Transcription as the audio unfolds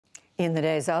In the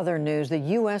day's other news, the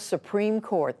U.S. Supreme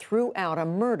Court threw out a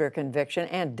murder conviction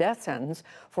and death sentence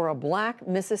for a black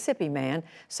Mississippi man,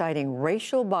 citing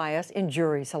racial bias in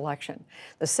jury selection.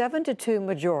 The 7-2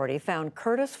 majority found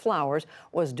Curtis Flowers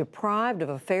was deprived of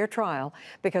a fair trial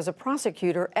because a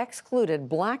prosecutor excluded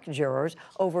black jurors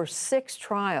over 6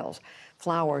 trials.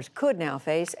 Flowers could now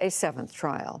face a 7th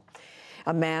trial.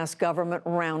 A mass government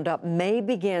roundup may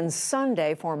begin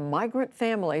Sunday for migrant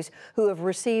families who have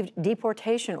received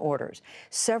deportation orders.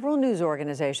 Several news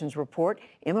organizations report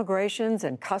Immigrations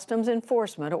and Customs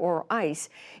Enforcement, or ICE,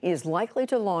 is likely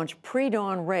to launch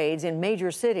pre-dawn raids in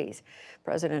major cities.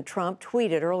 President Trump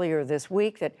tweeted earlier this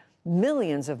week that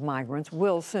millions of migrants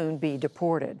will soon be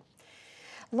deported.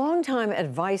 Longtime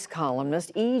advice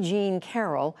columnist E. Jean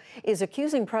Carroll is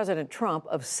accusing President Trump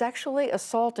of sexually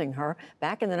assaulting her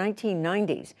back in the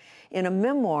 1990s. In a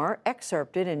memoir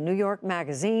excerpted in New York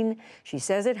Magazine, she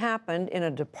says it happened in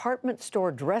a department store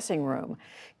dressing room.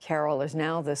 Carroll is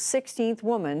now the 16th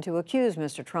woman to accuse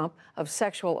Mr. Trump of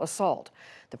sexual assault.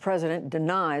 The president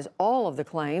denies all of the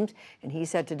claims, and he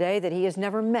said today that he has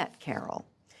never met Carroll.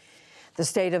 The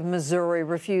state of Missouri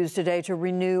refused today to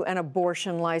renew an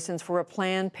abortion license for a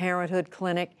Planned Parenthood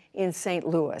clinic in St.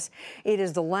 Louis. It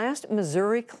is the last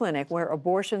Missouri clinic where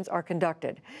abortions are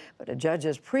conducted, but a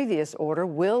judge's previous order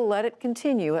will let it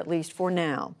continue, at least for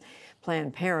now.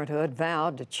 Planned Parenthood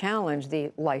vowed to challenge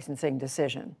the licensing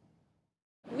decision.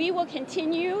 We will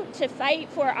continue to fight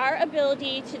for our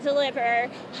ability to deliver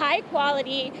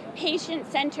high-quality,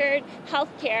 patient-centered health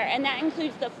care, and that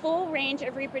includes the full range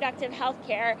of reproductive health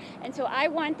care. And so I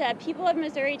want the people of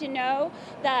Missouri to know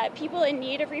that people in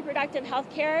need of reproductive health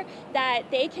care, that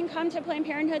they can come to Planned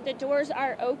Parenthood. The doors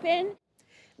are open.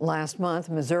 Last month,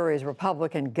 Missouri's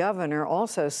Republican governor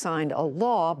also signed a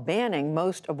law banning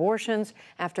most abortions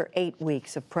after 8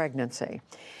 weeks of pregnancy.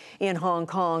 In Hong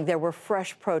Kong, there were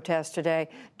fresh protests today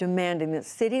demanding that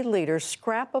city leaders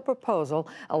scrap a proposal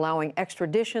allowing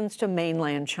extraditions to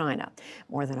mainland China.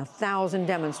 More than 1,000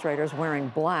 demonstrators wearing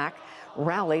black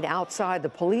rallied outside the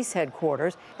police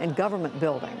headquarters and government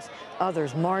buildings.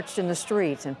 Others marched in the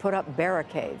streets and put up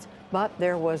barricades, but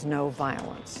there was no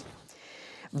violence.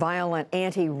 Violent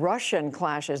anti-Russian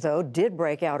clashes, though, did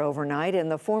break out overnight in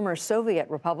the former Soviet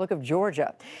Republic of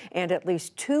Georgia, and at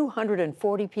least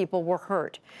 240 people were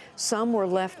hurt. Some were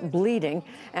left bleeding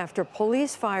after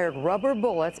police fired rubber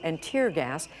bullets and tear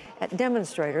gas at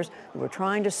demonstrators who were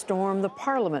trying to storm the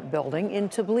parliament building in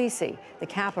Tbilisi, the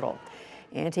capital.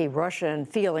 Anti-Russian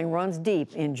feeling runs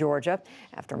deep in Georgia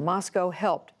after Moscow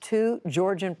helped 2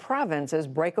 Georgian provinces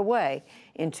break away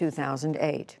in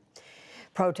 2008.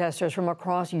 Protesters from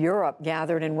across Europe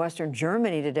gathered in Western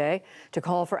Germany today to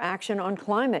call for action on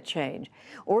climate change.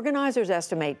 Organizers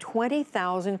estimate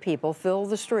 20,000 people filled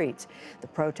the streets. The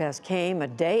protest came a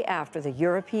day after the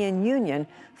European Union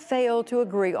failed to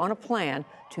agree on a plan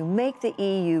to make the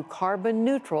EU carbon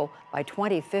neutral by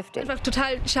 2050.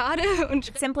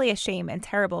 It's simply a shame and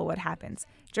terrible what happens.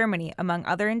 Germany, among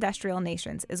other industrial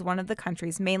nations, is one of the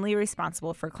countries mainly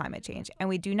responsible for climate change, and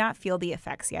we do not feel the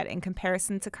effects yet in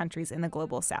comparison to countries in the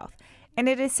global south. And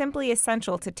it is simply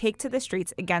essential to take to the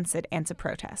streets against it and to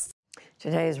protest.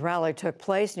 Today's rally took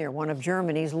place near one of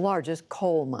Germany's largest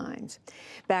coal mines.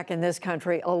 Back in this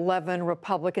country, 11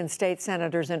 Republican state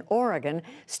senators in Oregon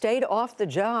stayed off the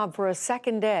job for a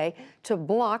second day to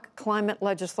block climate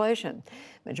legislation.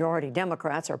 Majority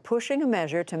Democrats are pushing a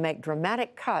measure to make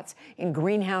dramatic cuts in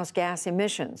greenhouse gas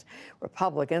emissions.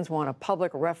 Republicans want a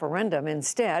public referendum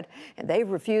instead, and they've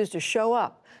refused to show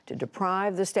up to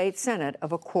deprive the state Senate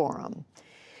of a quorum.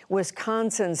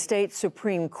 Wisconsin State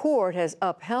Supreme Court has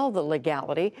upheld the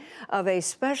legality of a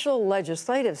special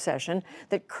legislative session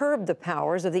that curbed the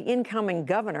powers of the incoming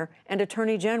governor and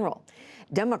attorney general.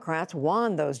 Democrats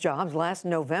won those jobs last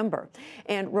November,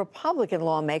 and Republican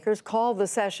lawmakers called the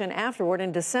session afterward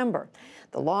in December.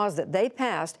 The laws that they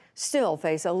passed still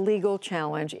face a legal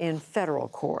challenge in federal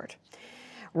court.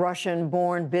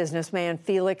 Russian-born businessman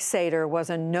Felix Sater was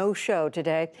a no-show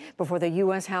today before the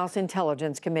U.S. House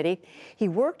Intelligence Committee. He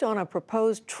worked on a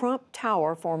proposed Trump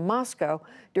Tower for Moscow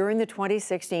during the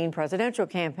 2016 presidential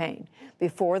campaign,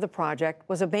 before the project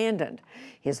was abandoned.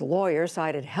 His lawyer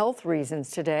cited health reasons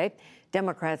today.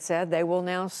 Democrats said they will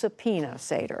now subpoena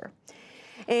Sater.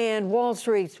 And Wall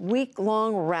Street's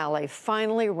week-long rally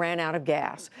finally ran out of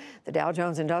gas. The Dow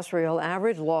Jones Industrial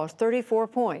Average lost 34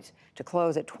 points to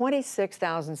close at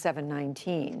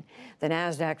 26,719. The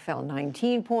Nasdaq fell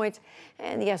 19 points,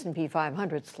 and the S&P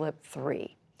 500 slipped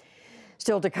 3.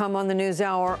 Still to come on the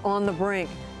NewsHour, on the brink,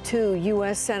 2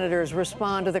 U.S. senators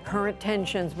respond to the current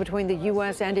tensions between the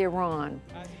U.S. and Iran.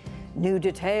 New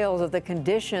details of the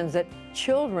conditions that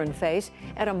children face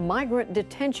at a migrant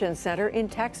detention center in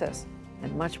Texas,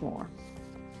 and much more.